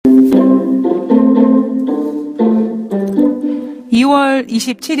2월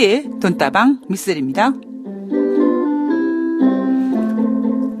 27일 돈다방미스리입니다.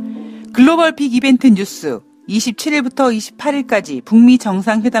 글로벌 빅 이벤트 뉴스 27일부터 28일까지 북미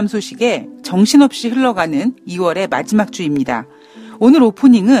정상회담 소식에 정신없이 흘러가는 2월의 마지막 주입니다. 오늘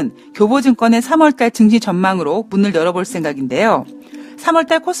오프닝은 교보증권의 3월달 증시 전망으로 문을 열어볼 생각인데요.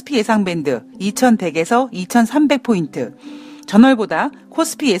 3월달 코스피 예상밴드 2100에서 2300포인트. 전월보다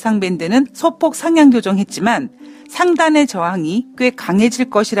코스피 예상밴드는 소폭 상향 조정했지만 상단의 저항이 꽤 강해질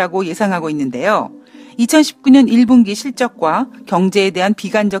것이라고 예상하고 있는데요. 2019년 1분기 실적과 경제에 대한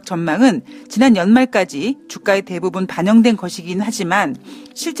비관적 전망은 지난 연말까지 주가에 대부분 반영된 것이긴 하지만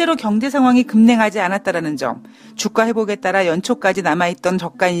실제로 경제 상황이 급냉하지 않았다는 점, 주가 회복에 따라 연초까지 남아있던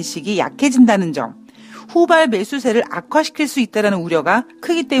저가 인식이 약해진다는 점, 후발 매수세를 악화시킬 수 있다는 우려가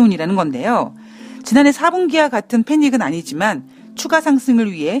크기 때문이라는 건데요. 지난해 4분기와 같은 패닉은 아니지만 추가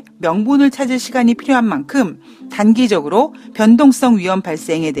상승을 위해 명분을 찾을 시간이 필요한 만큼 단기적으로 변동성 위험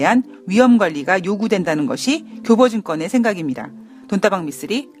발생에 대한 위험 관리가 요구된다는 것이 교보증권의 생각입니다.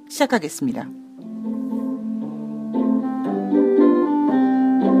 돈다방미스리 시작하겠습니다.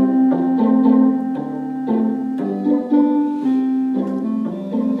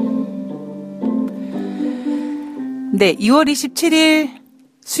 네, 2월 27일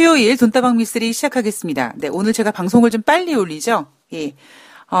수요일 돈다방미스리 시작하겠습니다. 네, 오늘 제가 방송을 좀 빨리 올리죠. 예.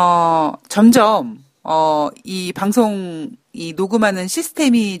 점점 이 방송 녹음하는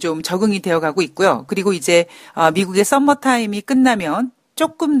시스템이 좀 적응이 되어 가고 있고요. 그리고 이제 미국의 썸머 타임이 끝나면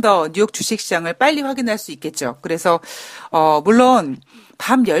조금 더 뉴욕 주식시장을 빨리 확인할 수 있겠죠. 그래서 물론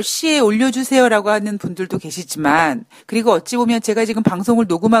밤 10시에 올려주세요라고 하는 분들도 계시지만, 그리고 어찌 보면 제가 지금 방송을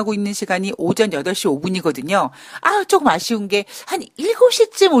녹음하고 있는 시간이 오전 8시 5분이거든요. 조금 아쉬운 게 한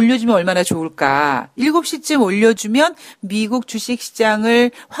 7시쯤 올려주면 얼마나 좋을까. 7시쯤 올려주면 미국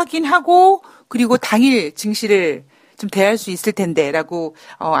주식시장을 확인하고 그리고 당일 증시를 좀 대할 수 있을 텐데라고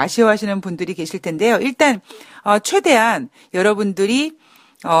아쉬워하시는 분들이 계실 텐데요. 일단 최대한 여러분들이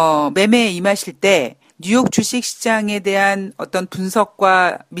매매에 임하실 때 뉴욕 주식시장에 대한 어떤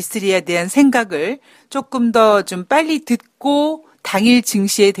분석과 미스터리에 대한 생각을 조금 더 좀 빨리 듣고 당일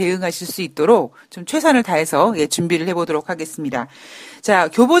증시에 대응하실 수 있도록 좀 최선을 다해서 준비를 해보도록 하겠습니다. 자,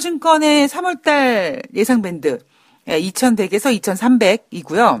 교보증권의 3월달 예상 밴드 2100에서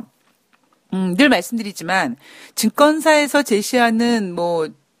 2300이고요. 늘 말씀드리지만 증권사에서 제시하는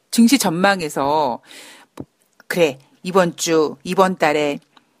증시 전망에서 그래, 이번 달에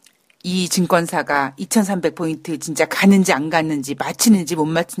이 증권사가 2300포인트 진짜 가는지 안 가는지 맞히는지 못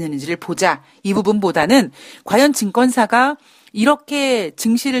맞히는지를 보자. 이 부분보다는 과연 증권사가 이렇게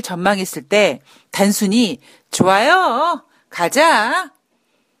증시를 전망했을 때 단순히 좋아요, 가자,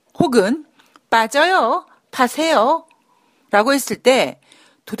 혹은 빠져요, 파세요 라고 했을 때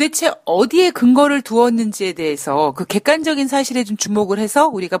도대체 어디에 근거를 두었는지에 대해서 그 객관적인 사실에 좀 주목을 해서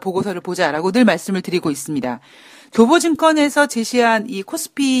우리가 보고서를 보자라고 늘 말씀을 드리고 있습니다. 교보증권에서 제시한 이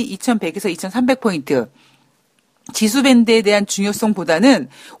코스피 2100에서 2300포인트 지수밴드에 대한 중요성보다는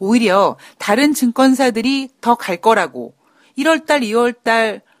오히려 다른 증권사들이 더 갈 거라고 1월달,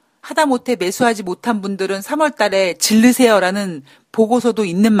 2월달 하다못해 매수하지 못한 분들은 3월달에 질르세요라는 보고서도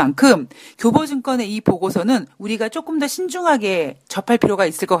있는 만큼 교보증권의 이 보고서는 우리가 조금 더 신중하게 접할 필요가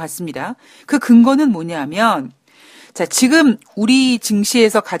있을 것 같습니다. 그 근거는 뭐냐면 자, 지금 우리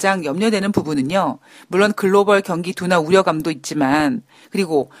증시에서 가장 염려되는 부분은요. 물론 글로벌 경기 둔화 우려감도 있지만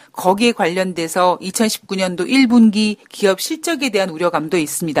그리고 거기에 관련돼서 2019년도 1분기 기업 실적에 대한 우려감도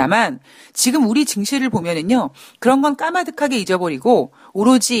있습니다만 지금 우리 증시를 보면은요. 그런 건 까마득하게 잊어버리고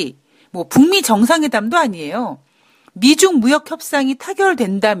오로지 북미 정상회담도 아니에요. 미중 무역 협상이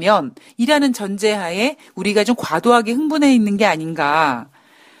타결된다면 이라는 전제하에 우리가 좀 과도하게 흥분해 있는 게 아닌가.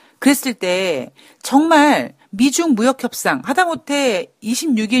 그랬을 때 정말 미중 무역 협상 하다못해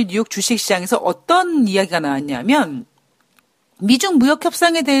 26일 뉴욕 주식시장에서 어떤 이야기가 나왔냐면 미중 무역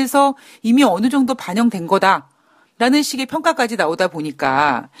협상에 대해서 이미 어느 정도 반영된 거다라는 식의 평가까지 나오다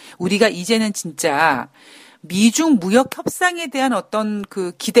보니까 우리가 이제는 진짜 미중 무역 협상에 대한 어떤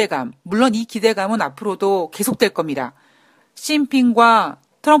그 기대감, 물론 이 기대감은 앞으로도 계속될 겁니다. 시진핑과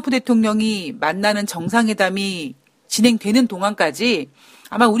트럼프 대통령이 만나는 정상회담이 진행되는 동안까지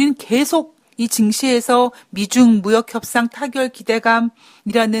아마 우리는 계속 이 증시에서 미중 무역 협상 타결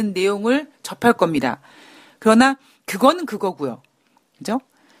기대감이라는 내용을 접할 겁니다. 그러나 그거는 그거고요. 그죠?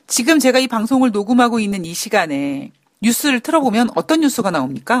 지금 제가 이 방송을 녹음하고 있는 이 시간에 뉴스를 틀어보면 어떤 뉴스가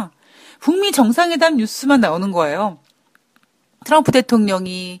나옵니까? 북미 정상회담 뉴스만 나오는 거예요. 트럼프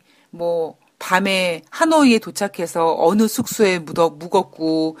대통령이 밤에 하노이에 도착해서 어느 숙소에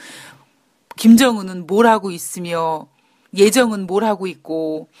묵었고 김정은은 뭘 하고 있으며 예정은 뭘 하고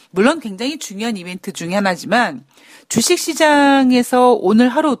있고, 물론 굉장히 중요한 이벤트 중에 하나지만 주식시장에서 오늘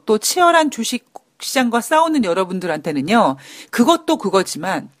하루 또 치열한 주식시장과 싸우는 여러분들한테는요, 그것도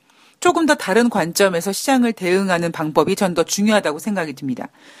그거지만 조금 더 다른 관점에서 시장을 대응하는 방법이 전 더 중요하다고 생각이 듭니다.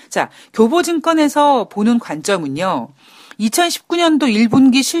 자, 교보증권에서 보는 관점은요, 2019년도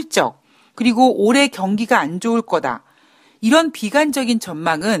 1분기 실적, 그리고 올해 경기가 안 좋을 거다. 이런 비관적인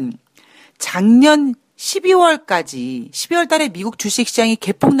전망은 작년 12월 달에 미국 주식시장이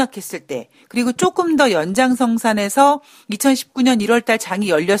개폭락했을 때, 그리고 조금 더 연장성산해서 2019년 1월 달 장이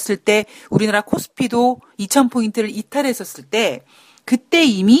열렸을 때 우리나라 코스피도 2000포인트를 이탈했었을 때, 그때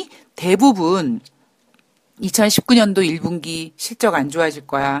이미 대부분 2019년도 1분기 실적 안 좋아질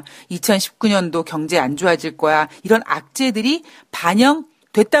거야. 2019년도 경제 안 좋아질 거야. 이런 악재들이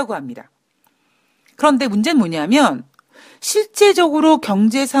반영됐다고 합니다. 그런데 문제는 뭐냐면 실제적으로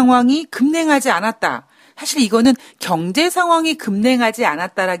경제 상황이 급냉하지 않았다. 사실 이거는 경제 상황이 급냉하지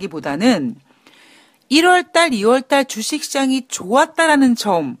않았다라기보다는 1월달, 2월달 주식시장이 좋았다라는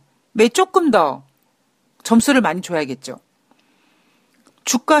점에 조금 더 점수를 많이 줘야겠죠.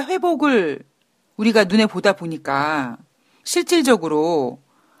 주가 회복을 우리가 눈에 보다 보니까 실질적으로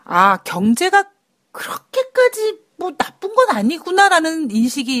경제가 그렇게까지 뭐 나쁜 건 아니구나라는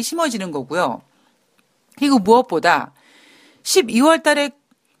인식이 심어지는 거고요. 그리고 무엇보다 12월 달에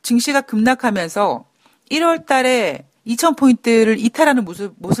증시가 급락하면서 1월 달에 2000포인트를 이탈하는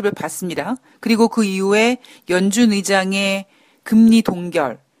모습을 봤습니다. 그리고 그 이후에 연준 의장의 금리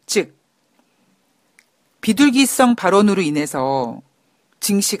동결, 즉 비둘기성 발언으로 인해서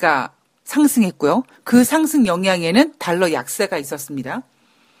증시가 상승했고요. 그 상승 영향에는 달러 약세가 있었습니다.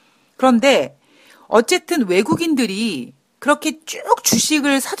 그런데 어쨌든 외국인들이 그렇게 쭉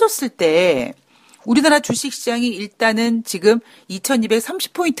주식을 사줬을 때 우리나라 주식시장이 일단은 지금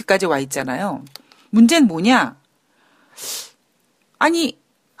 2230포인트까지 와 있잖아요. 문제는 뭐냐? 아니,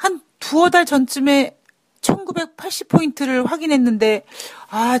 한 두어 달 전쯤에 1980포인트를 확인했는데,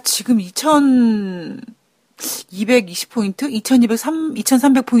 지금 2220포인트?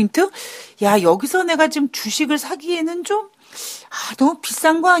 2300포인트? 야, 여기서 내가 지금 주식을 사기에는 좀, 너무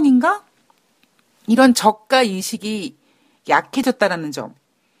비싼 거 아닌가? 이런 저가 인식이 약해졌다라는 점.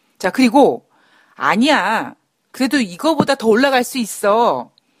 자, 그리고, 아니야. 그래도 이거보다 더 올라갈 수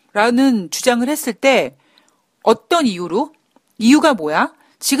있어. 라는 주장을 했을 때, 어떤 이유로? 이유가 뭐야?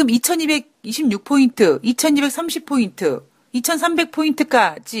 지금 2226포인트, 2230포인트,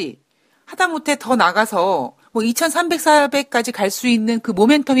 2300포인트까지 하다못해 더 나가서 뭐 2300, 400까지 갈 수 있는 그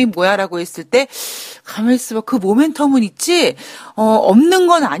모멘텀이 뭐야라고 했을 때 가만히 있어봐. 그 모멘텀은 있지? 없는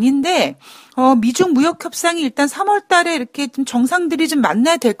건 아닌데 미중 무역 협상이 일단 3월 달에 이렇게 좀 정상들이 좀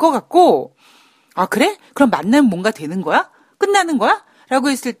만나야 될 것 같고 그래? 그럼 만나면 뭔가 되는 거야? 끝나는 거야? 라고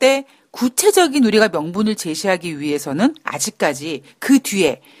했을 때 구체적인 우리가 명분을 제시하기 위해서는 아직까지 그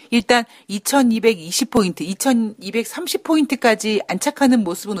뒤에 일단 2220포인트, 2230포인트까지 안착하는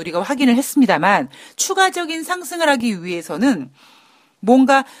모습은 우리가 확인을 했습니다만 추가적인 상승을 하기 위해서는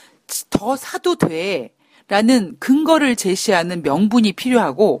뭔가 더 사도 돼 라는 근거를 제시하는 명분이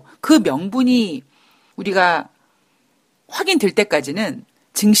필요하고 그 명분이 우리가 확인될 때까지는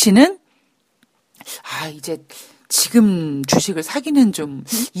증시는 이제 지금 주식을 사기는 좀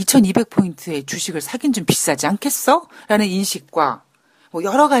 2200포인트의 주식을 사긴 좀 비싸지 않겠어? 라는 인식과 뭐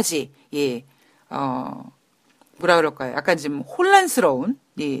여러 가지 뭐라 그럴까요? 약간 좀 혼란스러운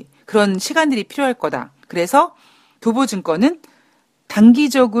그런 시간들이 필요할 거다. 그래서 교보증권은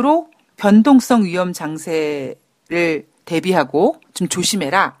단기적으로 변동성 위험 장세를 대비하고 좀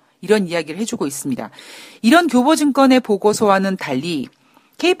조심해라. 이런 이야기를 해주고 있습니다. 이런 교보증권의 보고서와는 달리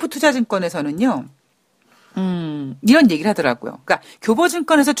케이프투자증권에서는요. 이런 얘기를 하더라고요. 그러니까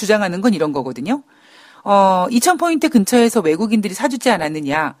교보증권에서 주장하는 건 이런 거거든요. 2000포인트 근처에서 외국인들이 사주지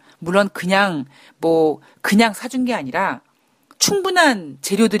않았느냐. 물론 그냥 사준 게 아니라 충분한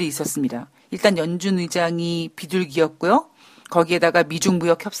재료들이 있었습니다. 일단 연준 의장이 비둘기였고요. 거기에다가 미중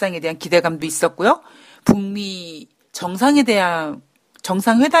무역 협상에 대한 기대감도 있었고요. 북미 정상회담에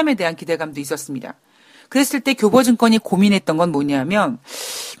대한 기대감도 있었습니다. 그랬을 때 교보증권이 고민했던 건 뭐냐면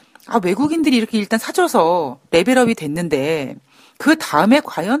외국인들이 이렇게 일단 사줘서 레벨업이 됐는데 그 다음에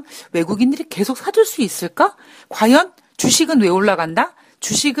과연 외국인들이 계속 사줄 수 있을까? 과연 주식은 왜 올라간다?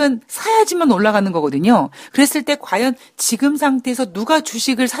 주식은 사야지만 올라가는 거거든요. 그랬을 때 과연 지금 상태에서 누가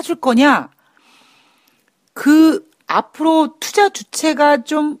주식을 사줄 거냐? 그 앞으로 투자 주체가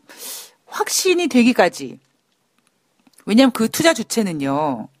좀 확신이 되기까지. 왜냐하면 그 투자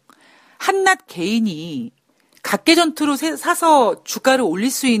주체는요. 한낱 개인이 각계전투로 사서 주가를 올릴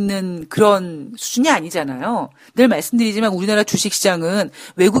수 있는 그런 수준이 아니잖아요. 늘 말씀드리지만 우리나라 주식시장은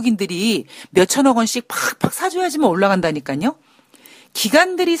외국인들이 몇천억 원씩 팍팍 사줘야지만 올라간다니까요.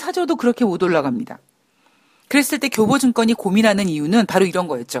 기관들이 사줘도 그렇게 못 올라갑니다. 그랬을 때 교보증권이 고민하는 이유는 바로 이런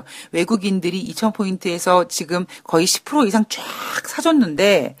거였죠. 외국인들이 2,000포인트에서 지금 거의 10% 이상 쫙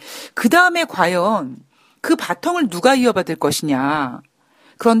사줬는데 그 다음에 과연 그 바통을 누가 이어받을 것이냐.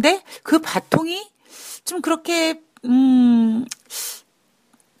 그런데 그 바통이 좀 그렇게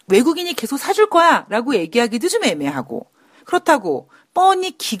외국인이 계속 사줄 거야 라고 얘기하기도 좀 애매하고 그렇다고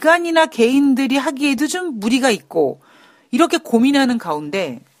뻔히 기관이나 개인들이 하기에도 좀 무리가 있고 이렇게 고민하는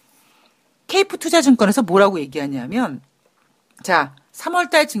가운데 케이프투자증권에서 뭐라고 얘기하냐면 자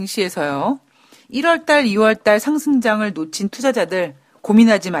 3월달 증시에서요 1월달 2월달 상승장을 놓친 투자자들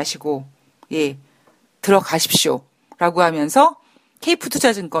고민하지 마시고 예 들어가십시오 라고 하면서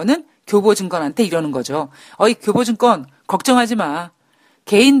케이프투자증권은 교보증권한테 이러는 거죠. 어이 교보증권 걱정하지 마.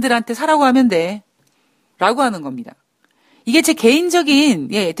 개인들한테 사라고 하면 돼. 라고 하는 겁니다. 이게 제 개인적인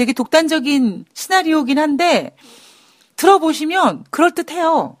되게 독단적인 시나리오긴 한데 들어보시면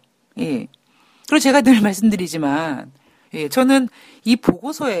그럴듯해요. 예. 그리고 제가 늘 말씀드리지만 저는 이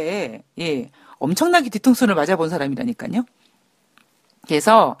보고서에 엄청나게 뒤통수를 맞아본 사람이라니까요.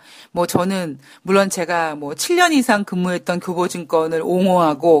 그래서 뭐 저는 물론 제가 뭐 7년 이상 근무했던 교보증권을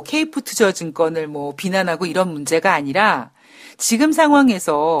옹호하고 케이프투자증권을 뭐 비난하고 이런 문제가 아니라 지금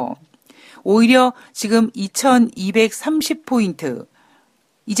상황에서 오히려 지금 2230포인트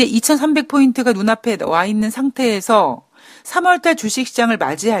이제 2300포인트가 눈앞에 와 있는 상태에서 3월달 주식시장을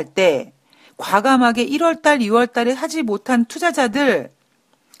맞이할 때 과감하게 1월달 2월달에 사지 못한 투자자들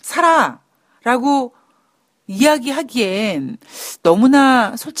사라라고 이야기하기엔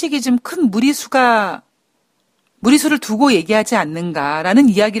너무나 솔직히 좀 큰 무리수를 두고 얘기하지 않는가라는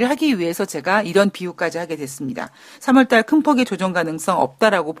이야기를 하기 위해서 제가 이런 비유까지 하게 됐습니다. 3월달 큰 폭의 조정 가능성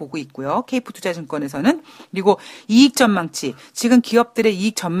없다라고 보고 있고요. 케이프투자증권에서는. 그리고 이익 전망치, 지금 기업들의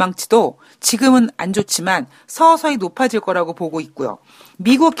이익 전망치도 지금은 안 좋지만 서서히 높아질 거라고 보고 있고요.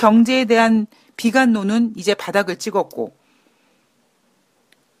 미국 경제에 대한 비관론은 이제 바닥을 찍었고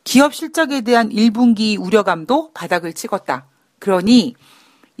기업 실적에 대한 1분기 우려감도 바닥을 찍었다. 그러니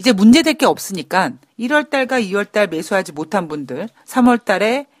이제 문제될 게 없으니까 1월달과 2월달 매수하지 못한 분들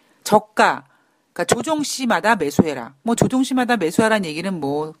 3월달에 저가 그러니까 조정시마다 매수해라. 뭐 조정시마다 매수하라는 얘기는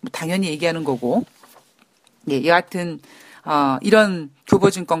뭐 당연히 얘기하는 거고 여하튼 이런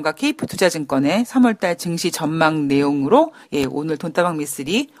교보증권과 케이프투자증권의 3월달 증시 전망 내용으로 오늘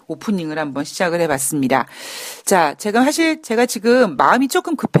돈다방미스리 오프닝을 한번 시작을 해봤습니다. 자, 제가 지금 마음이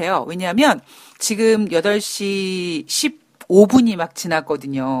조금 급해요. 왜냐하면 지금 8시 15분이 막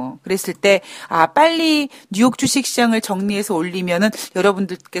지났거든요. 그랬을 때 빨리 뉴욕 주식시장을 정리해서 올리면은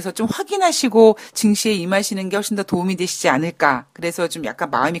여러분들께서 좀 확인하시고 증시에 임하시는 게 훨씬 더 도움이 되시지 않을까. 그래서 좀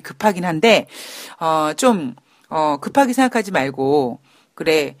약간 마음이 급하긴 한데 급하게 생각하지 말고,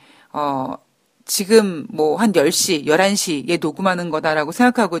 그래, 지금 뭐 한 10시, 11시에 녹음하는 거다라고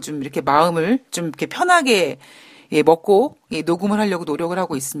생각하고 좀 이렇게 마음을 좀 이렇게 편하게 먹고 녹음을 하려고 노력을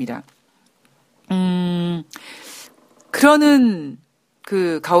하고 있습니다. 그러는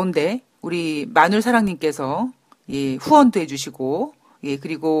그 가운데 우리 마눌사랑님께서 후원도 해주시고,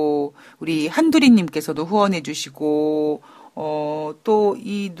 그리고 우리 한두리님께서도 후원해 주시고, 또,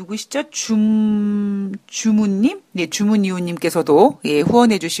 누구시죠? 주문님? 네, 주문이호님께서도,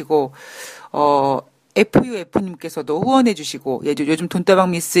 후원해 주시고, FUF님께서도 후원해 주시고, 요즘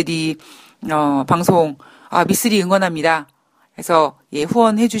돈다방미스리, 방송, 미스리 응원합니다. 해서,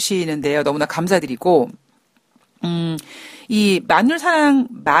 후원해 주시는데요. 너무나 감사드리고, 이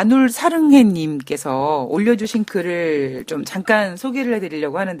마눌사랑해님께서 올려주신 글을 좀 잠깐 소개를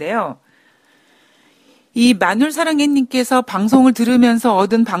해드리려고 하는데요. 이 마눌사랑해님께서 방송을 들으면서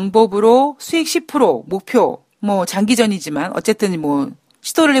얻은 방법으로 수익 10% 목표, 뭐 장기전이지만 어쨌든 뭐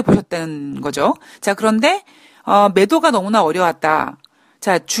시도를 해보셨다는 거죠. 자, 그런데 매도가 너무나 어려웠다.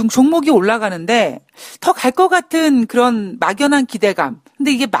 자, 종목이 올라가는데 더 갈 것 같은 그런 막연한 기대감.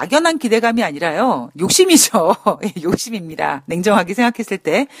 근데 이게 막연한 기대감이 아니라요. 욕심이죠. 욕심입니다. 냉정하게 생각했을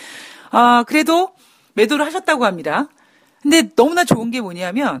때. 그래도 매도를 하셨다고 합니다. 근데 너무나 좋은 게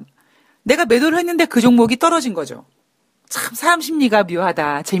뭐냐면 내가 매도를 했는데 그 종목이 떨어진 거죠. 참 사람 심리가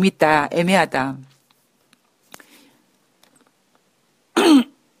묘하다, 재밌다, 애매하다.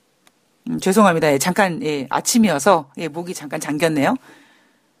 죄송합니다. 잠깐 아침이어서 목이 잠깐 잠겼네요.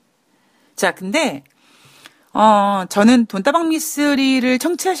 자, 근데 저는 돈다방미스리를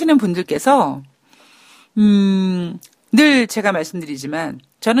청취하시는 분들께서 늘 제가 말씀드리지만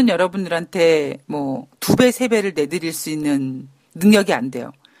저는 여러분들한테 뭐 2배, 3배를 내드릴 수 있는 능력이 안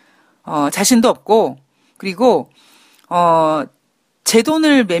돼요. 자신도 없고 그리고 제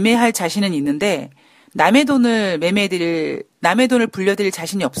돈을 매매할 자신은 있는데 남의 돈을 불려드릴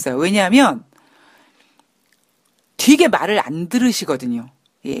자신이 없어요. 왜냐하면 되게 말을 안 들으시거든요.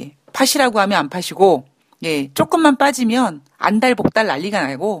 예. 파시라고 하면 안 파시고, 예. 조금만 빠지면 안달복달 난리가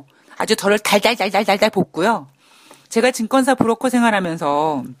나고 아주 덜을 달달달달달달 볶고요. 제가 증권사 브로커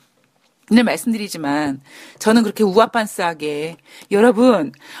생활하면서 늘 말씀드리지만 저는 그렇게 우아반스하게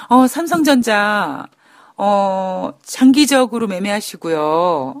여러분 삼성전자 장기적으로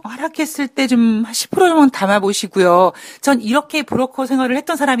매매하시고요. 하락했을 때 좀 10% 정도 담아보시고요. 전 이렇게 브로커 생활을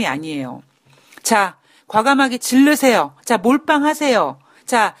했던 사람이 아니에요. 자, 과감하게 질르세요. 자, 몰빵하세요.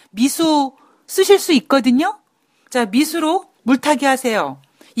 자, 미수 쓰실 수 있거든요. 자, 미수로 물타기 하세요.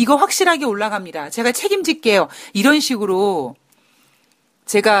 이거 확실하게 올라갑니다. 제가 책임질게요. 이런 식으로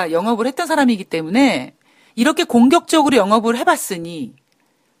제가 영업을 했던 사람이기 때문에 이렇게 공격적으로 영업을 해봤으니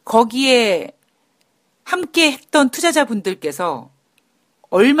거기에 함께 했던 투자자분들께서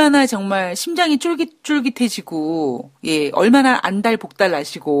얼마나 정말 심장이 쫄깃쫄깃해지고, 예, 얼마나 안달복달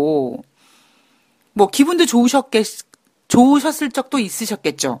나시고, 뭐, 기분도 좋으셨을 적도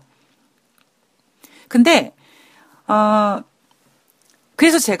있으셨겠죠. 근데,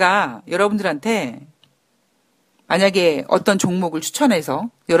 그래서 제가 여러분들한테 만약에 어떤 종목을 추천해서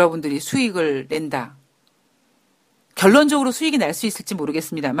여러분들이 수익을 낸다. 결론적으로 수익이 날 수 있을지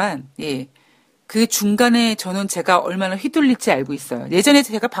모르겠습니다만, 예. 그 중간에 저는 제가 얼마나 휘둘릴지 알고 있어요. 예전에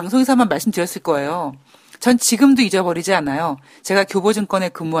제가 방송에서만 말씀드렸을 거예요. 전 지금도 잊어버리지 않아요. 제가 교보증권에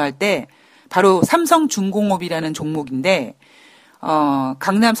근무할 때 바로 삼성중공업이라는 종목인데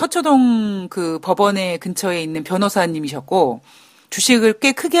강남 서초동 그 법원의 근처에 있는 변호사님이셨고 주식을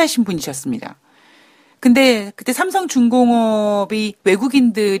꽤 크게 하신 분이셨습니다. 근데 그때 삼성중공업이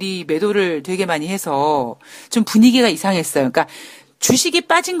외국인들이 매도를 되게 많이 해서 좀 분위기가 이상했어요. 그러니까 주식이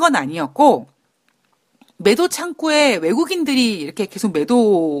빠진 건 아니었고 매도 창구에 외국인들이 이렇게 계속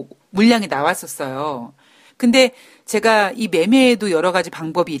매도 물량이 나왔었어요. 근데 제가 이 매매에도 여러 가지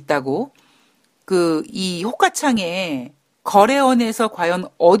방법이 있다고 이 호가창에 거래원에서 과연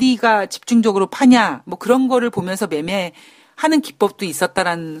어디가 집중적으로 파냐 뭐 그런 거를 보면서 매매하는 기법도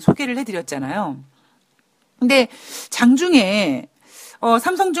있었다라는 소개를 해드렸잖아요. 근데 장중에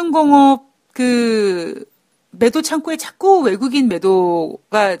삼성중공업 매도 창구에 자꾸 외국인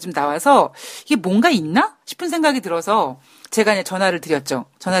매도가 좀 나와서 이게 뭔가 있나 싶은 생각이 들어서 제가 이제 전화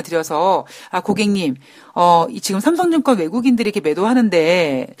드려서 고객님 지금 삼성증권 외국인들이 이렇게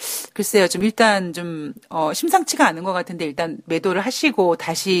매도하는데 글쎄요 좀 일단 좀 심상치가 않은 것 같은데 일단 매도를 하시고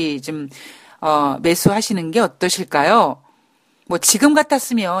다시 좀 매수하시는 게 어떠실까요? 뭐 지금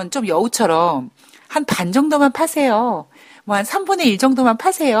같았으면 좀 여우처럼 한 반 정도만 파세요. 뭐 한 3분의 1 정도만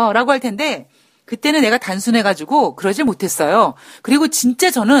파세요라고 할 텐데 그때는 내가 단순해가지고 그러질 못했어요. 그리고 진짜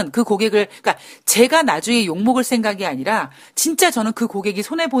저는 그 고객을, 그러니까 제가 나중에 욕먹을 생각이 아니라 진짜 저는 그 고객이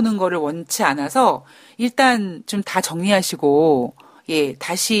손해보는 거를 원치 않아서 일단 좀 다 정리하시고, 예,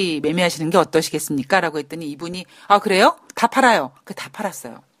 다시 매매하시는 게 어떠시겠습니까? 라고 했더니 이분이, 그래요? 다 팔아요. 다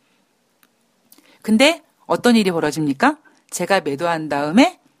팔았어요. 근데 어떤 일이 벌어집니까? 제가 매도한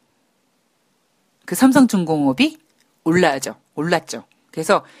다음에 그 삼성중공업이 올랐죠.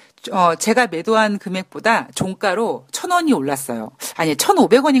 그래서 제가 매도한 금액보다 종가로 1,000원이 올랐어요. 아니,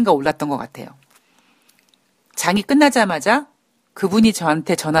 1,500원인가 올랐던 것 같아요. 장이 끝나자마자 그분이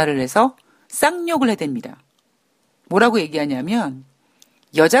저한테 전화를 해서 쌍욕을 해댑니다. 뭐라고 얘기하냐면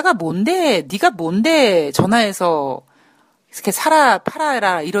여자가 뭔데, 네가 뭔데 전화해서 이렇게 사라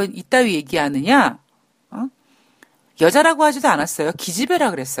팔아라 이따위 얘기하느냐? 여자라고 하지도 않았어요. 기집애라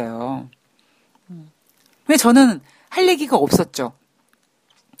그랬어요. 근데 저는 할 얘기가 없었죠.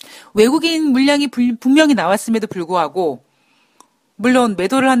 외국인 물량이 분명히 나왔음에도 불구하고 물론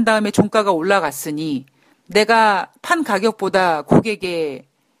매도를 한 다음에 종가가 올라갔으니 내가 판 가격보다 고객이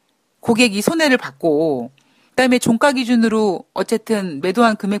손해를 받고 그다음에 종가 기준으로 어쨌든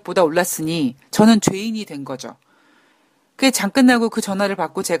매도한 금액보다 올랐으니 저는 죄인이 된 거죠. 그게 장 끝나고 그 전화를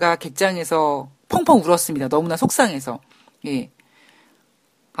받고 제가 객장에서 펑펑 울었습니다. 너무나 속상해서. 예.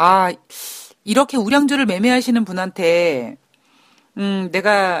 이렇게 우량주를 매매하시는 분한테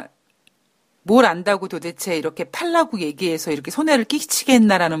내가 뭘 안다고 도대체 이렇게 팔라고 얘기해서 이렇게 손해를 끼치게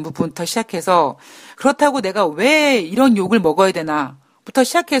했나라는 부분부터 시작해서 그렇다고 내가 왜 이런 욕을 먹어야 되나부터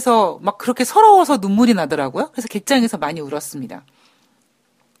시작해서 막 그렇게 서러워서 눈물이 나더라고요. 그래서 객장에서 많이 울었습니다.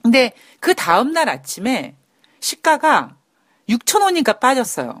 근데 그 다음날 아침에 시가가 6,000원인가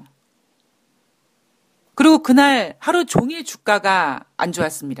빠졌어요. 그리고 그날 하루 종일 주가가 안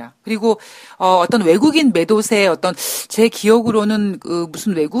좋았습니다. 그리고 어떤 외국인 매도세 제 기억으로는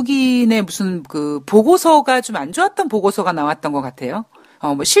무슨 외국인의 무슨 보고서가 좀 안 좋았던 보고서가 나왔던 것 같아요.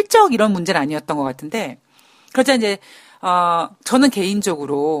 뭐 실적 이런 문제는 아니었던 것 같은데 그러자 이제, 저는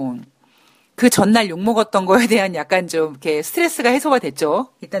개인적으로 그 전날 욕먹었던 거에 대한 약간 좀 이렇게 스트레스가 해소가 됐죠.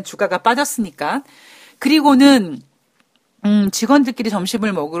 일단 주가가 빠졌으니까. 그리고는, 직원들끼리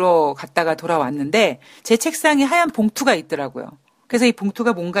점심을 먹으러 갔다가 돌아왔는데 제 책상에 하얀 봉투가 있더라고요. 그래서 이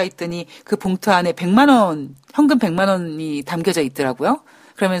봉투가 뭔가 했더니 그 봉투 안에 100만 원, 현금 100만 원이 담겨져 있더라고요.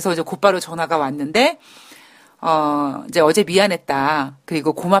 그러면서 이제 곧바로 전화가 왔는데, 이제 어제 미안했다.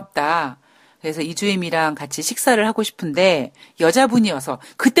 그리고 고맙다. 그래서 이주임이랑 같이 식사를 하고 싶은데 여자분이어서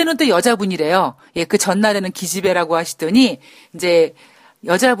그때는 또 여자분이래요. 예, 그 전날에는 기집애라고 하시더니 이제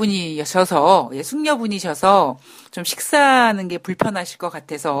여자분이셔서 예, 숙녀분이셔서 좀 식사하는 게 불편하실 것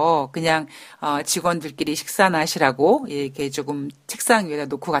같아서 그냥 직원들끼리 식사나 하시라고 예, 이렇게 조금 책상 위에다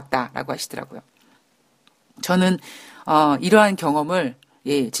놓고 갔다라고 하시더라고요. 저는 이러한 경험을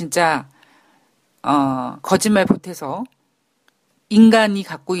예, 진짜 거짓말 보태서 인간이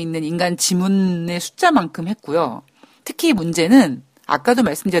갖고 있는 인간 지문의 숫자만큼 했고요. 특히 문제는 아까도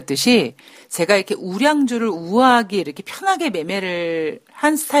말씀드렸듯이 제가 이렇게 우량주를 우아하게 이렇게 편하게 매매를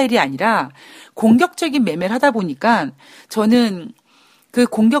한 스타일이 아니라 공격적인 매매를 하다 보니까 저는 그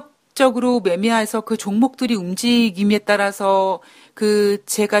공격적으로 매매해서 그 종목들이 움직임에 따라서 그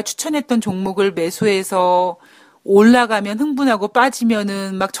제가 추천했던 종목을 매수해서 올라가면 흥분하고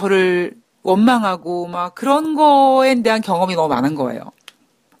빠지면은 막 저를 원망하고 막 그런 거에 대한 경험이 너무 많은 거예요.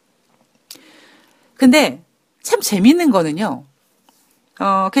 근데 참 재밌는 거는요.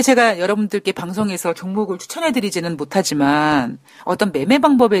 그 제가 여러분들께 방송에서 종목을 추천해드리지는 못하지만 어떤 매매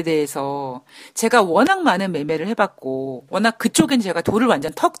방법에 대해서 제가 워낙 많은 매매를 해봤고 워낙 그쪽엔 제가 돌을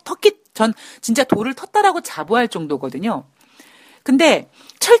완전 전 진짜 돌을 텄다라고 자부할 정도거든요. 근데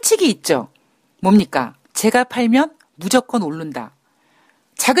철칙이 있죠. 뭡니까? 제가 팔면 무조건 오른다.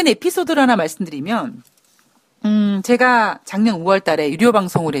 작은 에피소드를 하나 말씀드리면, 제가 작년 5월 달에 유료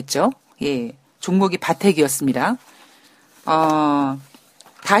방송을 했죠. 예. 종목이 바텍이었습니다.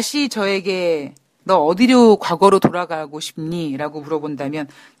 다시 저에게 너 어디로 과거로 돌아가고 싶니? 라고 물어본다면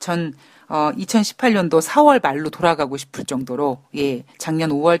전 2018년도 4월 말로 돌아가고 싶을 정도로 예,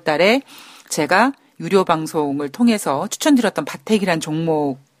 작년 5월 달에 제가 유료 방송을 통해서 추천드렸던 바텍이란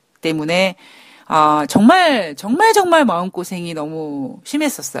종목 때문에 정말 마음고생이 너무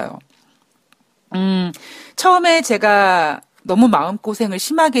심했었어요. 처음에 제가 너무 마음고생을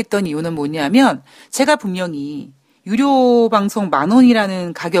심하게 했던 이유는 뭐냐면, 제가 분명히 유료 방송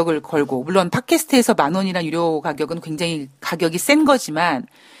 10,000원이라는 가격을 걸고, 물론 팟캐스트에서 10,000원이라는 유료 가격은 굉장히 가격이 센 거지만,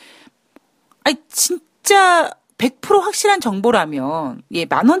 진짜 100% 확실한 정보라면, 예,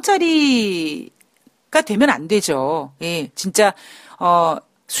 10,000원짜리가 되면 안 되죠. 예, 진짜,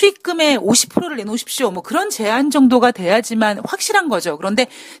 수익금의 50%를 내놓으십시오. 뭐 그런 제한 정도가 돼야지만 확실한 거죠. 그런데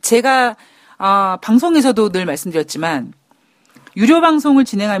제가 방송에서도 늘 말씀드렸지만 유료 방송을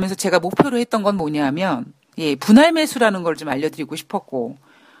진행하면서 제가 목표로 했던 건 뭐냐면 예, 분할 매수라는 걸 좀 알려드리고 싶었고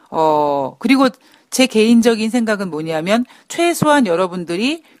그리고 제 개인적인 생각은 뭐냐면 최소한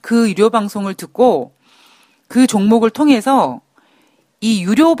여러분들이 그 유료 방송을 듣고 그 종목을 통해서 이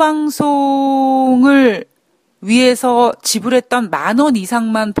유료 방송을 위에서 지불했던 10,000원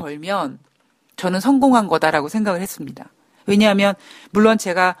이상만 벌면 저는 성공한 거다라고 생각을 했습니다. 왜냐하면 물론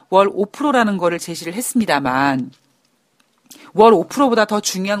제가 월 5%라는 거를 제시를 했습니다만 월 5%보다 더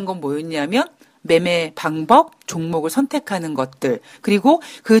중요한 건 뭐였냐면 매매 방법, 종목을 선택하는 것들 그리고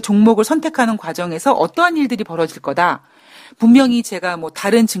그 종목을 선택하는 과정에서 어떠한 일들이 벌어질 거다. 분명히 제가 뭐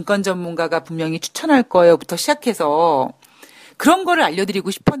다른 증권 전문가가 분명히 추천할 거예요부터 시작해서 그런 거를 알려드리고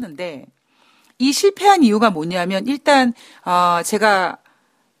싶었는데 이 실패한 이유가 뭐냐면 일단 제가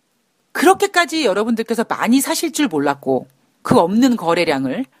그렇게까지 여러분들께서 많이 사실 줄 몰랐고 그 없는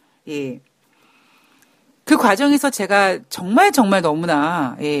거래량을 예. 그 과정에서 제가 정말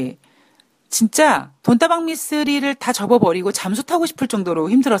너무나 예. 진짜 돈다방미스리를 다 접어버리고 잠수 타고 싶을 정도로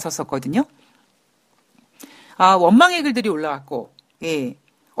힘들었었거든요. 원망의 글들이 올라왔고 예.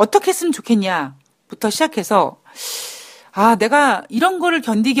 어떻게 했으면 좋겠냐부터 시작해서 내가 이런 거를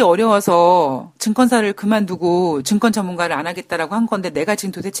견디기 어려워서 증권사를 그만두고 증권 전문가를 안 하겠다라고 한 건데 내가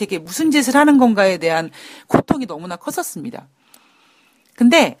지금 도대체 이게 무슨 짓을 하는 건가에 대한 고통이 너무나 컸었습니다.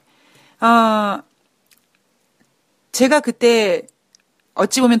 근데, 제가 그때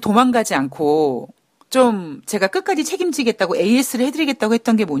어찌 보면 도망가지 않고 좀 제가 끝까지 책임지겠다고 AS를 해드리겠다고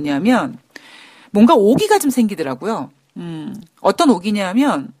했던 게 뭐냐면 뭔가 오기가 좀 생기더라고요. 어떤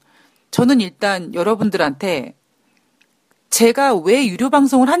오기냐면 저는 일단 여러분들한테 제가 왜 유료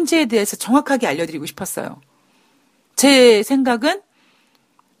방송을 한지에 대해서 정확하게 알려드리고 싶었어요. 제 생각은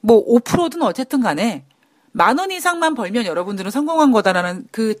뭐 5%든 어쨌든 간에 10,000원 이상만 벌면 여러분들은 성공한 거다라는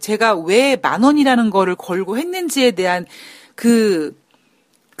제가 왜 10,000원이라는 거를 걸고 했는지에 대한 그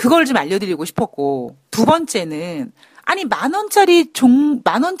그걸 좀 알려드리고 싶었고, 두 번째는, 아니, 만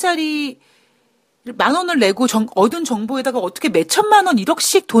원을 내고 얻은 정보에다가 어떻게 몇 천만 원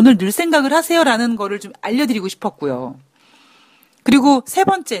 1억씩 돈을 넣을 생각을 하세요라는 거를 좀 알려드리고 싶었고요. 그리고 세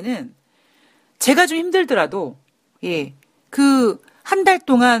번째는 제가 좀 힘들더라도 예, 그 한 달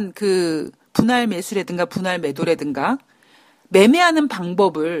동안 그 분할 매수라든가 분할 매도라든가 매매하는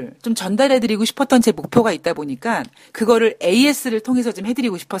방법을 좀 전달해드리고 싶었던 제 목표가 있다 보니까 그거를 AS를 통해서 좀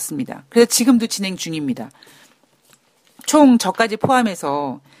해드리고 싶었습니다. 그래서 지금도 진행 중입니다. 총 저까지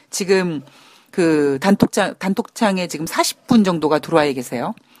포함해서 지금 그 단톡창에 지금 40분 정도가 들어와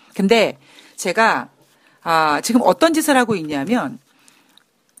계세요. 근데 제가 지금 어떤 짓을 하고 있냐면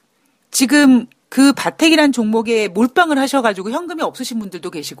지금 그 바텍이란 종목에 몰빵을 하셔가지고 현금이 없으신 분들도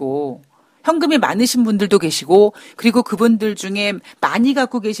계시고 현금이 많으신 분들도 계시고 그리고 그분들 중에 많이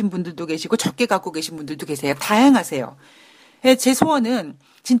갖고 계신 분들도 계시고 적게 갖고 계신 분들도 계세요. 다양하세요. 제 소원은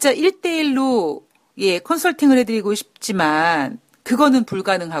진짜 1대1로 예, 컨설팅을 해드리고 싶지만 그거는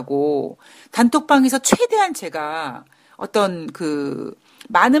불가능하고 단톡방에서 최대한 제가 어떤 그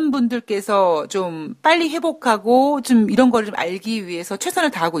많은 분들께서 좀 빨리 회복하고 좀 이런 거를 좀 알기 위해서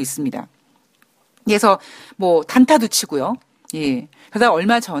최선을 다하고 있습니다. 그래서 뭐 단타도 치고요. 예. 그러다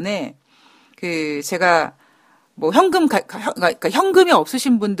얼마 전에 그 제가 뭐 그러니까 현금이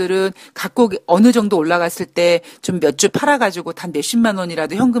없으신 분들은 갖고 어느 정도 올라갔을 때 좀 몇 주 팔아가지고 단 몇십만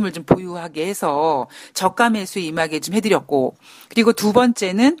원이라도 현금을 좀 보유하게 해서 저가 매수 임하게 좀 해드렸고 그리고 두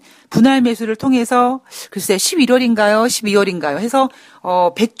번째는 분할 매수를 통해서 글쎄 11월인가요? 12월인가요? 해서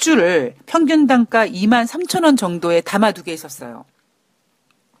 100주를 평균 단가 23,000원 정도에 담아두게 했었어요.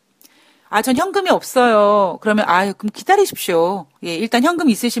 전 현금이 없어요. 그러면 그럼 기다리십시오. 예, 일단 현금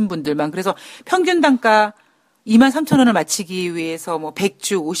있으신 분들만 그래서 평균 단가 23,000원을 맞추기 위해서 뭐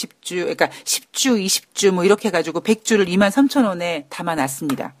 100주, 50주, 그러니까 10주, 20주 뭐 이렇게 해가지고 100주를 23,000원에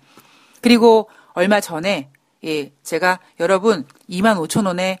담아놨습니다. 그리고 얼마 전에 예, 제가 여러분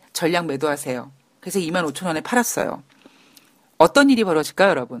 25,000원에 전량 매도하세요. 그래서 25,000원에 팔았어요. 어떤 일이 벌어질까요,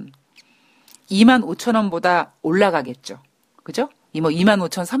 여러분? 25,000원보다 올라가겠죠. 그죠?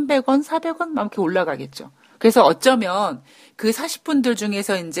 25,300원, 400원 막 이렇게 올라가겠죠. 그래서 어쩌면 그 40분들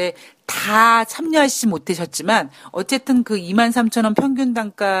중에서 이제 다 참여하시지 못하셨지만 어쨌든 그 23,000원 평균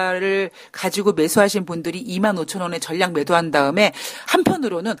단가를 가지고 매수하신 분들이 25,000원에 전량 매도한 다음에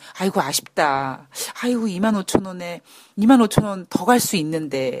한편으로는 아이고 아쉽다. 아이고 25,000원 더 갈 수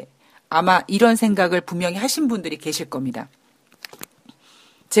있는데 아마 이런 생각을 분명히 하신 분들이 계실 겁니다.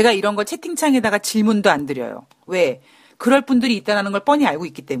 제가 이런 거 채팅창에다가 질문도 안 드려요. 왜? 그럴 분들이 있다는 걸 뻔히 알고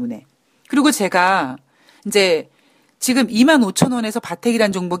있기 때문에. 그리고 제가 이제 지금 25,000원에서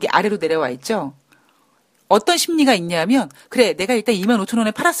바텍이란 종목이 아래로 내려와 있죠. 어떤 심리가 있냐면 그래 내가 일단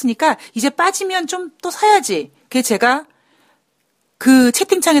 25,000원에 팔았으니까 이제 빠지면 좀 또 사야지. 그게 제가 그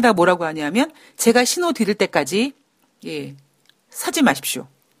채팅창에다가 뭐라고 하냐면 제가 신호 드릴 때까지 예, 사지 마십시오.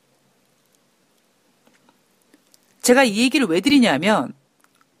 제가 이 얘기를 왜 드리냐면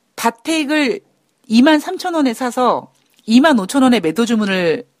바텍을 23,000원에 사서 25,000원에 매도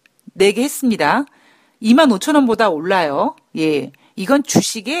주문을 내게 했습니다. 25,000원보다 올라요. 예. 이건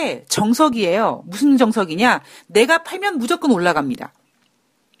주식의 정석이에요. 무슨 정석이냐? 내가 팔면 무조건 올라갑니다.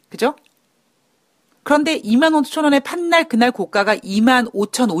 그죠? 그런데 25,000원에 판 날 그날 고가가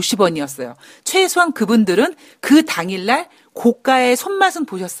 25,050원이었어요. 최소한 그분들은 그 당일날 고가의 손맛은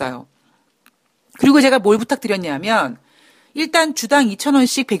보셨어요. 그리고 제가 뭘 부탁드렸냐면 일단 주당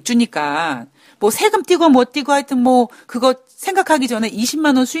 2,000원씩 100주니까 뭐 세금 띄고 뭐 띄고 하여튼 뭐 그거 생각하기 전에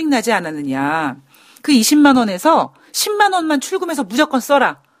 20만 원 수익 나지 않았느냐. 그 20만 원에서 10만 원만 출금해서 무조건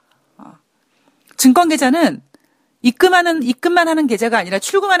써라. 증권계좌는 입금만 하는 계좌가 아니라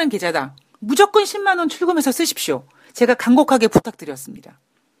출금하는 계좌다. 무조건 10만 원 출금해서 쓰십시오. 제가 간곡하게 부탁드렸습니다.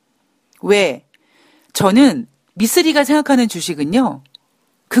 왜? 저는 미쓰리가 생각하는 주식은요.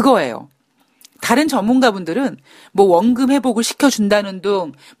 그거예요. 다른 전문가분들은 뭐 원금 회복을 시켜준다는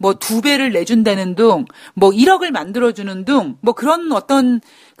둥, 뭐 2배를 내준다는 둥, 뭐 1억을 만들어주는 둥, 뭐 그런 어떤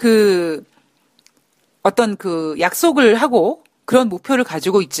그 약속을 하고 그런 목표를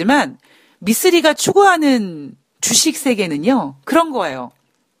가지고 있지만 미쓰리가 추구하는 주식 세계는요, 그런 거예요.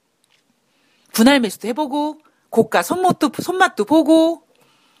 분할 매수도 해보고, 고가 손맛도 보고,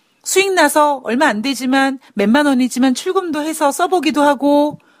 수익 나서 얼마 안 되지만 몇만 원이지만 출금도 해서 써보기도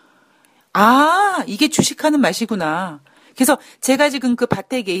하고, 이게 주식하는 맛이구나. 그래서 제가 지금 그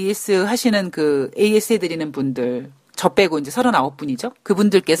바텍 AS 하시는 그 AS 해드리는 분들, 저 빼고 이제 39분이죠.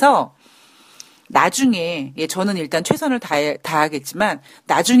 그분들께서 나중에, 예, 저는 일단 최선을 다하겠지만,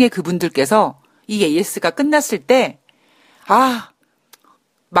 나중에 그분들께서 이 AS가 끝났을 때,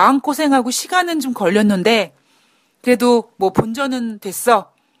 마음고생하고 시간은 좀 걸렸는데, 그래도 뭐 본전은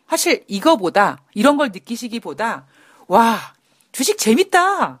됐어. 사실 이런 걸 느끼시기보다, 와, 주식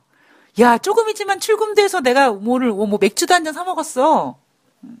재밌다. 야, 조금이지만 출금돼서 내가 뭐 맥주도 한 잔 사 먹었어.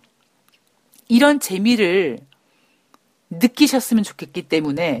 이런 재미를 느끼셨으면 좋겠기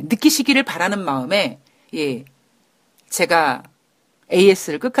때문에, 느끼시기를 바라는 마음에, 예, 제가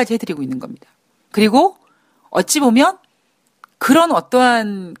AS를 끝까지 해드리고 있는 겁니다. 그리고 어찌 보면 그런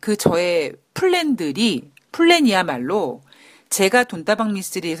어떠한 그 저의 플랜이야말로 제가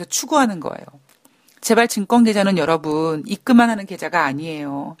돈다방미스리에서 추구하는 거예요. 제발 증권계좌는 여러분 입금만 하는 계좌가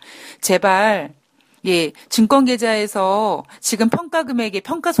아니에요. 제발 증권계좌에서 지금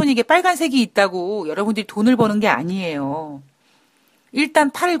평가손익에 빨간색이 있다고 여러분들이 돈을 버는 게 아니에요.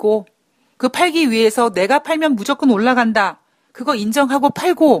 일단 팔고 그 팔기 위해서 내가 팔면 무조건 올라간다. 그거 인정하고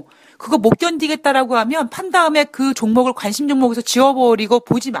팔고 그거 못 견디겠다라고 하면 판 다음에 그 종목을 관심 종목에서 지워버리고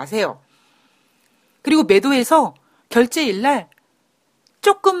보지 마세요. 그리고 매도해서 결제일날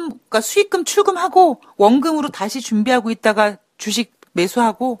조금 그러니까 수익금 출금하고 원금으로 다시 준비하고 있다가 주식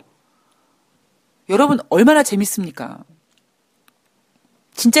매수하고 여러분 얼마나 재밌습니까?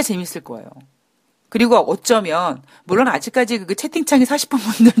 진짜 재밌을 거예요. 그리고 어쩌면 물론 아직까지 그 채팅창에 40분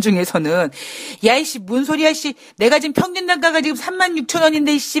분들 중에서는 야 이씨 뭔 소리야 이씨 내가 지금 평균 단가가 지금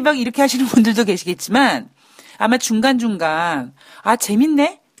 36,000원인데 이씨 막 이렇게 하시는 분들도 계시겠지만 아마 중간중간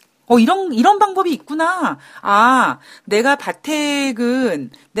재밌네? 이런 방법이 있구나. 내가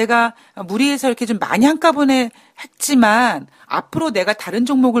바텍은 내가 무리해서 이렇게 좀 많이 한꺼번에 했지만 앞으로 내가 다른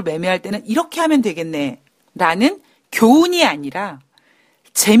종목을 매매할 때는 이렇게 하면 되겠네. 라는 교훈이 아니라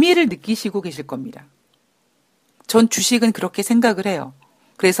재미를 느끼시고 계실 겁니다. 전 주식은 그렇게 생각을 해요.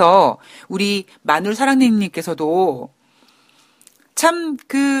 그래서 우리 마눌사랑님께서도 참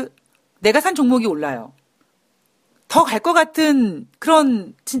내가 산 종목이 올라요. 더 갈 것 같은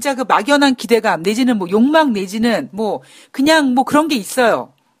그런 진짜 그 막연한 기대감 내지는 뭐 욕망 내지는 뭐 그냥 뭐 그런 게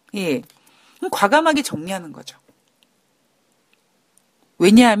있어요. 예. 과감하게 정리하는 거죠.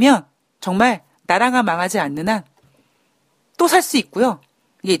 왜냐하면 정말 나라가 망하지 않는 한 또 살 수 있고요.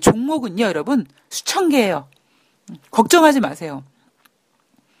 예, 종목은요, 여러분 수천 개예요. 걱정하지 마세요.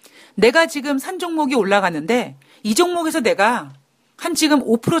 내가 지금 산 종목이 올라가는데 이 종목에서 내가 한 지금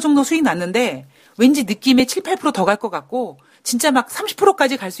 5% 정도 수익 났는데 왠지 느낌에 7, 8% 더 갈 것 같고 진짜 막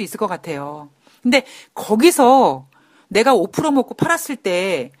 30%까지 갈 수 있을 것 같아요. 근데 거기서 내가 5% 먹고 팔았을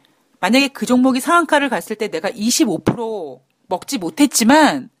때 만약에 그 종목이 상한가를 갔을 때 내가 25% 먹지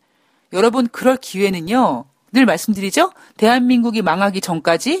못했지만 여러분 그럴 기회는요. 늘 말씀드리죠. 대한민국이 망하기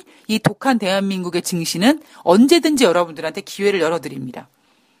전까지 이 독한 대한민국의 증시는 언제든지 여러분들한테 기회를 열어드립니다.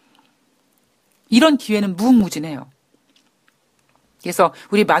 이런 기회는 무궁무진해요. 그래서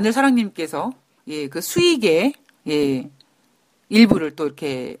우리 마늘사랑님께서 그 수익의 일부를 또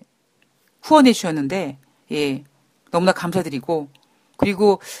이렇게 후원해 주셨는데 너무나 감사드리고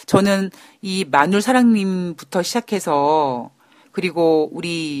그리고 저는 이 마늘사랑님부터 시작해서 그리고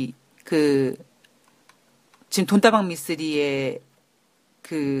우리 지금 돈다방미스리에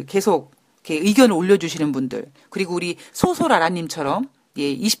계속 이렇게 의견을 올려주시는 분들 그리고 우리 소소라라님처럼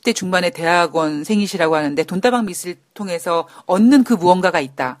 20대 중반의 대학원생이시라고 하는데 돈다방미스를 통해서 얻는 그 무언가가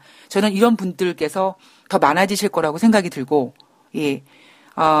있다. 저는 이런 분들께서 더 많아지실 거라고 생각이 들고,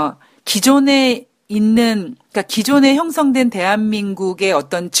 기존에 그러니까 기존에 형성된 대한민국의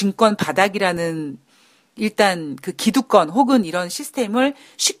어떤 증권 바닥이라는 일단 그 기득권 혹은 이런 시스템을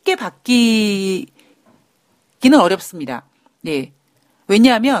쉽게 바뀌기는 어렵습니다.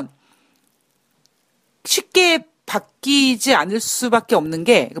 왜냐하면 쉽게 바뀌지 않을 수밖에 없는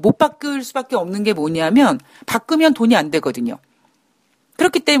게, 못 바뀔 수밖에 없는 게 뭐냐면, 바꾸면 돈이 안 되거든요.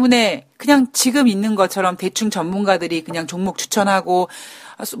 그렇기 때문에 그냥 지금 있는 것처럼 대충 전문가들이 그냥 종목 추천하고,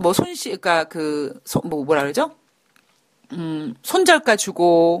 그러니까 뭐라 그러죠? 손절가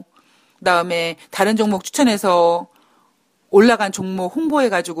주고, 그 다음에 다른 종목 추천해서 올라간 종목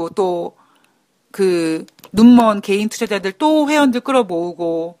홍보해가지고 또 눈먼 개인 투자자들 또 회원들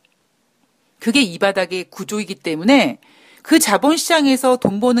끌어모으고, 그게 이 바닥의 구조이기 때문에 그 자본시장에서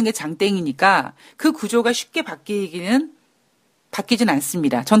돈 버는 게 장땡이니까 그 구조가 쉽게 바뀌진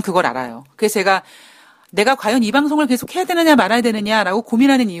않습니다. 전 그걸 알아요. 그래서 내가 과연 이 방송을 계속 해야 되느냐 말아야 되느냐라고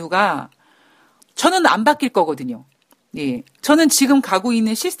고민하는 이유가 저는 안 바뀔 거거든요. 저는 지금 가고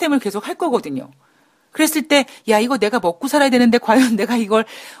있는 시스템을 계속 할 거거든요. 그랬을 때, 이거 내가 먹고 살아야 되는데 과연 내가 이걸,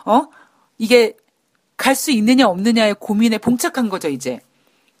 이게 갈 수 있느냐 없느냐의 고민에 봉착한 거죠, 이제.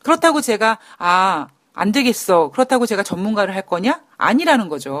 그렇다고 제가 안 되겠어. 그렇다고 제가 전문가를 할 거냐? 아니라는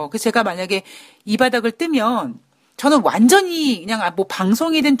거죠. 그래서 제가 만약에 이 바닥을 뜨면 저는 완전히 그냥 뭐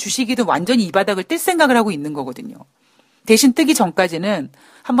방송이든 주식이든 완전히 이 바닥을 뜰 생각을 하고 있는 거거든요. 대신 뜨기 전까지는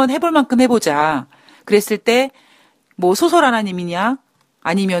한번 해볼 만큼 해보자. 그랬을 때 뭐 소설 하나님이냐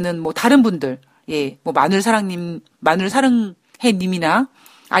아니면은 뭐 다른 분들, 예, 뭐 마늘사랑해님이나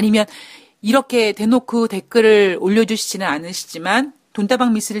아니면 이렇게 대놓고 댓글을 올려주시지는 않으시지만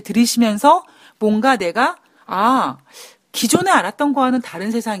돈다방미스를 들으시면서 뭔가 내가 기존에 알았던 거와는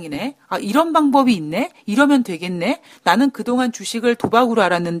다른 세상이네. 이런 방법이 있네. 이러면 되겠네. 나는 그동안 주식을 도박으로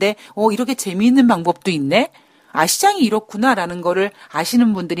알았는데 이렇게 재미있는 방법도 있네. 시장이 이렇구나라는 거를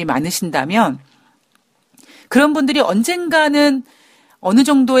아시는 분들이 많으신다면 그런 분들이 언젠가는 어느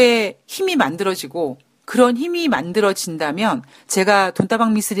정도의 힘이 만들어지고 그런 힘이 만들어진다면 제가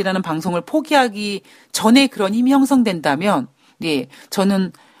돈다방미스리라는 방송을 포기하기 전에 그런 힘이 형성된다면 예,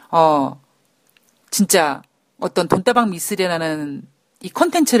 저는 진짜 어떤 돈다방미스리라는 이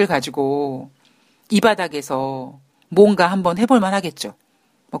콘텐츠를 가지고 이 바닥에서 뭔가 한번 해볼 만하겠죠.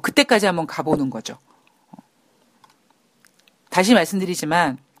 그때까지 한번 가보는 거죠. 다시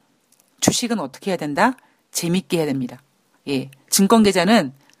말씀드리지만 주식은 어떻게 해야 된다? 재밌게 해야 됩니다. 예,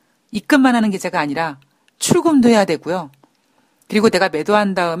 증권계좌는 입금만 하는 계좌가 아니라 출금도 해야 되고요. 그리고 내가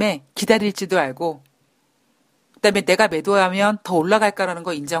매도한 다음에 기다릴지도 알고 그다음에 내가 매도하면 더 올라갈까라는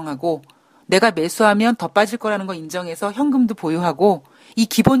거 인정하고 내가 매수하면 더 빠질 거라는 거 인정해서 현금도 보유하고 이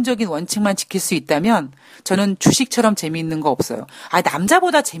기본적인 원칙만 지킬 수 있다면 저는 주식처럼 재미있는 거 없어요.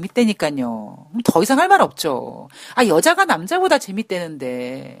 남자보다 재밌다니까요. 더 이상 할 말 없죠. 여자가 남자보다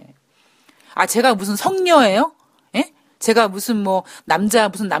재밌다는데. 제가 무슨 성녀예요? 예? 제가 무슨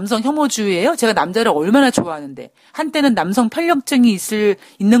무슨 남성 혐오주의예요? 제가 남자를 얼마나 좋아하는데. 한때는 남성 편력증이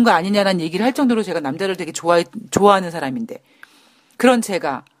있는 거 아니냐라는 얘기를 할 정도로 제가 남자를 되게 좋아하는 사람인데. 그런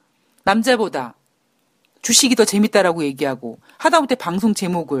제가 남자보다 주식이 더 재밌다라고 얘기하고 하다못해 방송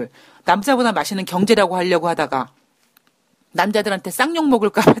제목을 남자보다 맛있는 경제라고 하려고 하다가 남자들한테 쌍욕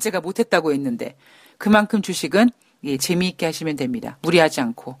먹을까 봐 제가 못했다고 했는데 그만큼 주식은 예, 재미있게 하시면 됩니다. 무리하지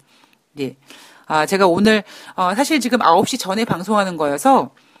않고. 예. 제가 오늘 사실 지금 9시 전에 방송하는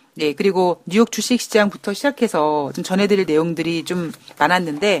거여서 예, 그리고 뉴욕 주식시장부터 시작해서 좀 전해드릴 내용들이 좀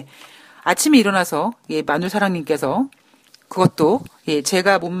많았는데 아침에 일어나서 예, 마늘사랑님께서 그것도 예,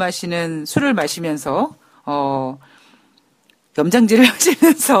 제가 못 마시는 술을 마시면서 염장질을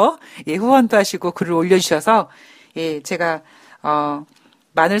하시면서 예, 후원도 하시고 글을 올려주셔서 예, 제가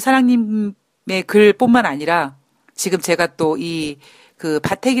마늘사랑님의 글뿐만 아니라 지금 제가 또 그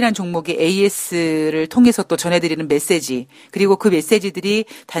바텍이라는 종목의 AS를 통해서 또 전해드리는 메시지 그리고 그 메시지들이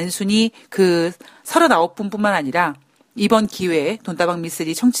단순히 그 39분뿐만 아니라 이번 기회에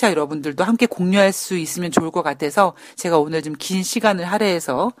돈다방미스리 청취자 여러분들도 함께 공유할 수 있으면 좋을 것 같아서 제가 오늘 좀 긴 시간을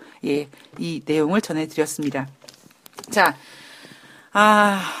할애해서 예, 이 내용을 전해드렸습니다. 자,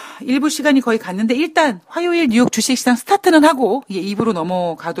 일부 시간이 거의 갔는데 일단 화요일 뉴욕 주식시장 스타트는 하고 예, 2부로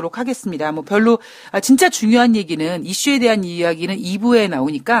넘어가도록 하겠습니다. 별로 진짜 중요한 얘기는 이슈에 대한 이야기는 2부에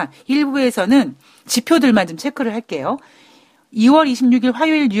나오니까 1부에서는 지표들만 좀 체크를 할게요. 2월 26일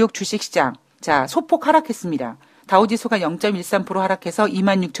화요일 뉴욕 주식시장 자 소폭 하락했습니다. 다우지수가 0.13% 하락해서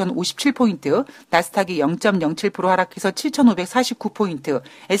 26,057포인트, 나스닥이 0.07% 하락해서 7,549포인트,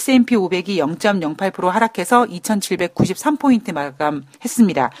 S&P 500이 0.08% 하락해서 2,793포인트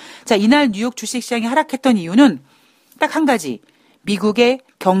마감했습니다. 자, 이날 뉴욕 주식시장이 하락했던 이유는 딱 한 가지, 미국의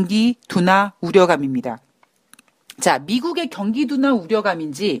경기 둔화 우려감입니다. 자, 미국의 경기 둔화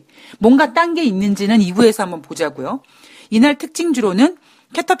우려감인지 뭔가 딴 게 있는지는 2부에서 한번 보자고요. 이날 특징주로는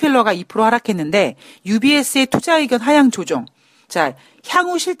캐터필러가 2% 하락했는데 UBS의 투자 의견 하향 조정. 자,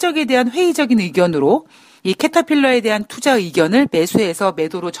 향후 실적에 대한 회의적인 의견으로 이 캐터필러에 대한 투자 의견을 매수해서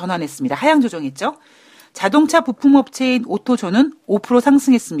매도로 전환했습니다. 하향 조정했죠. 자동차 부품업체인 오토존은 5%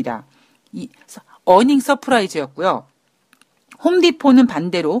 상승했습니다. 어닝 서프라이즈였고요. 홈디포는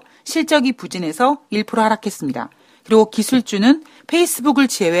반대로 실적이 부진해서 1% 하락했습니다. 그리고 기술주는 페이스북을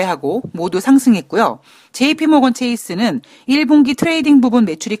제외하고 모두 상승했고요. JP모건 체이스는 1분기 트레이딩 부분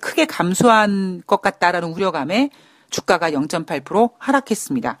매출이 크게 감소한 것 같다라는 우려감에 주가가 0.8%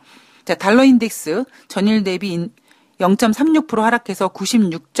 하락했습니다. 자, 달러 인덱스 전일 대비 0.36% 하락해서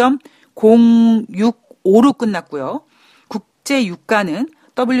 96.0656로 끝났고요. 국제 유가는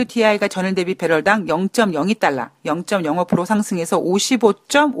WTI가 전일 대비 배럴당 0.02달러, 0.05% 상승해서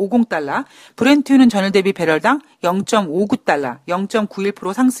 55.50달러, 브렌트유는 전일 대비 배럴당 0.59달러,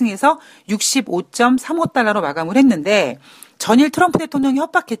 0.91% 상승해서 65.35달러로 마감을 했는데 전일 트럼프 대통령이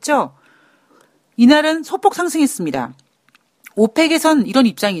협박했죠. 이날은 소폭 상승했습니다. 오펙에선 이런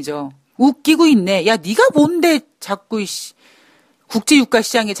입장이죠. 웃기고 있네. 야, 네가 뭔데 자꾸 국제 유가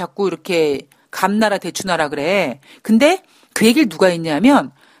시장에 자꾸 이렇게 감나라 대추나라 그래. 근데 그 얘기를 누가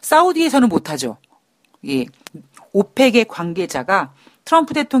했냐면 사우디에서는 못하죠. 예. 오펙의 관계자가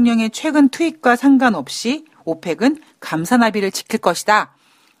트럼프 대통령의 최근 트윗과 상관없이 오펙은 감산합의를 지킬 것이다.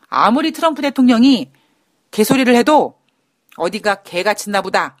 아무리 트럼프 대통령이 개소리를 해도 어디가 개가 짖나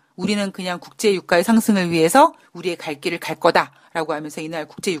보다. 우리는 그냥 국제 유가의 상승을 위해서 우리의 갈 길을 갈 거다라고 하면서 이날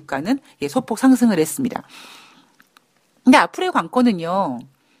국제 유가는 소폭 상승을 했습니다. 근데 앞으로의 관건은요.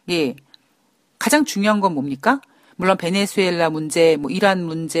 가장 중요한 건 뭡니까? 물론 베네수엘라 문제, 이란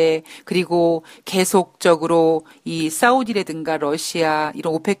문제, 그리고 계속적으로 이 사우디라든가 러시아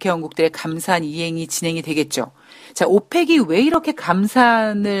이런 오펙 회원국들의 감산 이행이 진행이 되겠죠. 자, 오펙이 왜 이렇게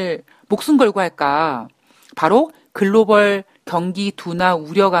감산을 목숨 걸고 할까? 바로 글로벌 경기 둔화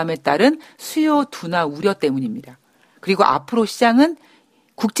우려감에 따른 수요 둔화 우려 때문입니다. 그리고 앞으로 시장은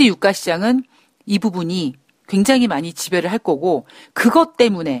국제 유가 시장은 이 부분이 굉장히 많이 지배를 할 거고 그것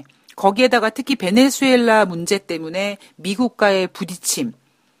때문에 거기에다가 특히 베네수엘라 문제 때문에 미국과의 부딪힘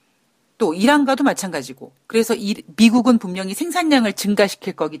또 이란과도 마찬가지고 그래서 미국은 분명히 생산량을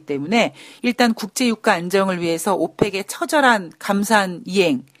증가시킬 거기 때문에 일단 국제 유가 안정을 위해서 오펙의 처절한 감산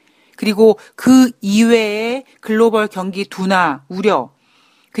이행 그리고 그 이외의 글로벌 경기 둔화 우려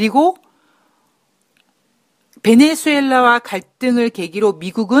그리고 베네수엘라와 갈등을 계기로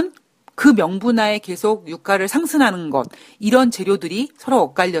미국은 그 명분하에 계속 유가를 상승하는 것 이런 재료들이 서로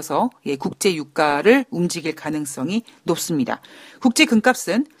엇갈려서 국제 유가를 움직일 가능성이 높습니다. 국제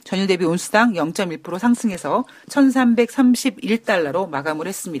금값은 전일 대비 온수당 0.1% 상승해서 1331달러로 마감을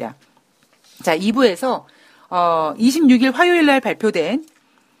했습니다. 자, 2부에서 26일 화요일 날 발표된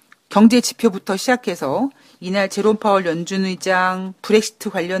경제 지표부터 시작해서 이날 제롬 파월 연준 의장, 브렉시트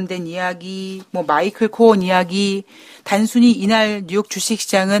관련된 이야기, 마이클 코언 이야기, 단순히 이날 뉴욕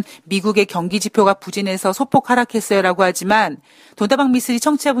주식시장은 미국의 경기 지표가 부진해서 소폭 하락했어요라고 하지만 돈다방미스리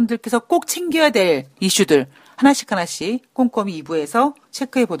청취자분들께서 꼭 챙겨야 될 이슈들 하나씩 꼼꼼히 2부에서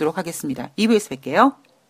체크해 보도록 하겠습니다. 2부에서 뵐게요.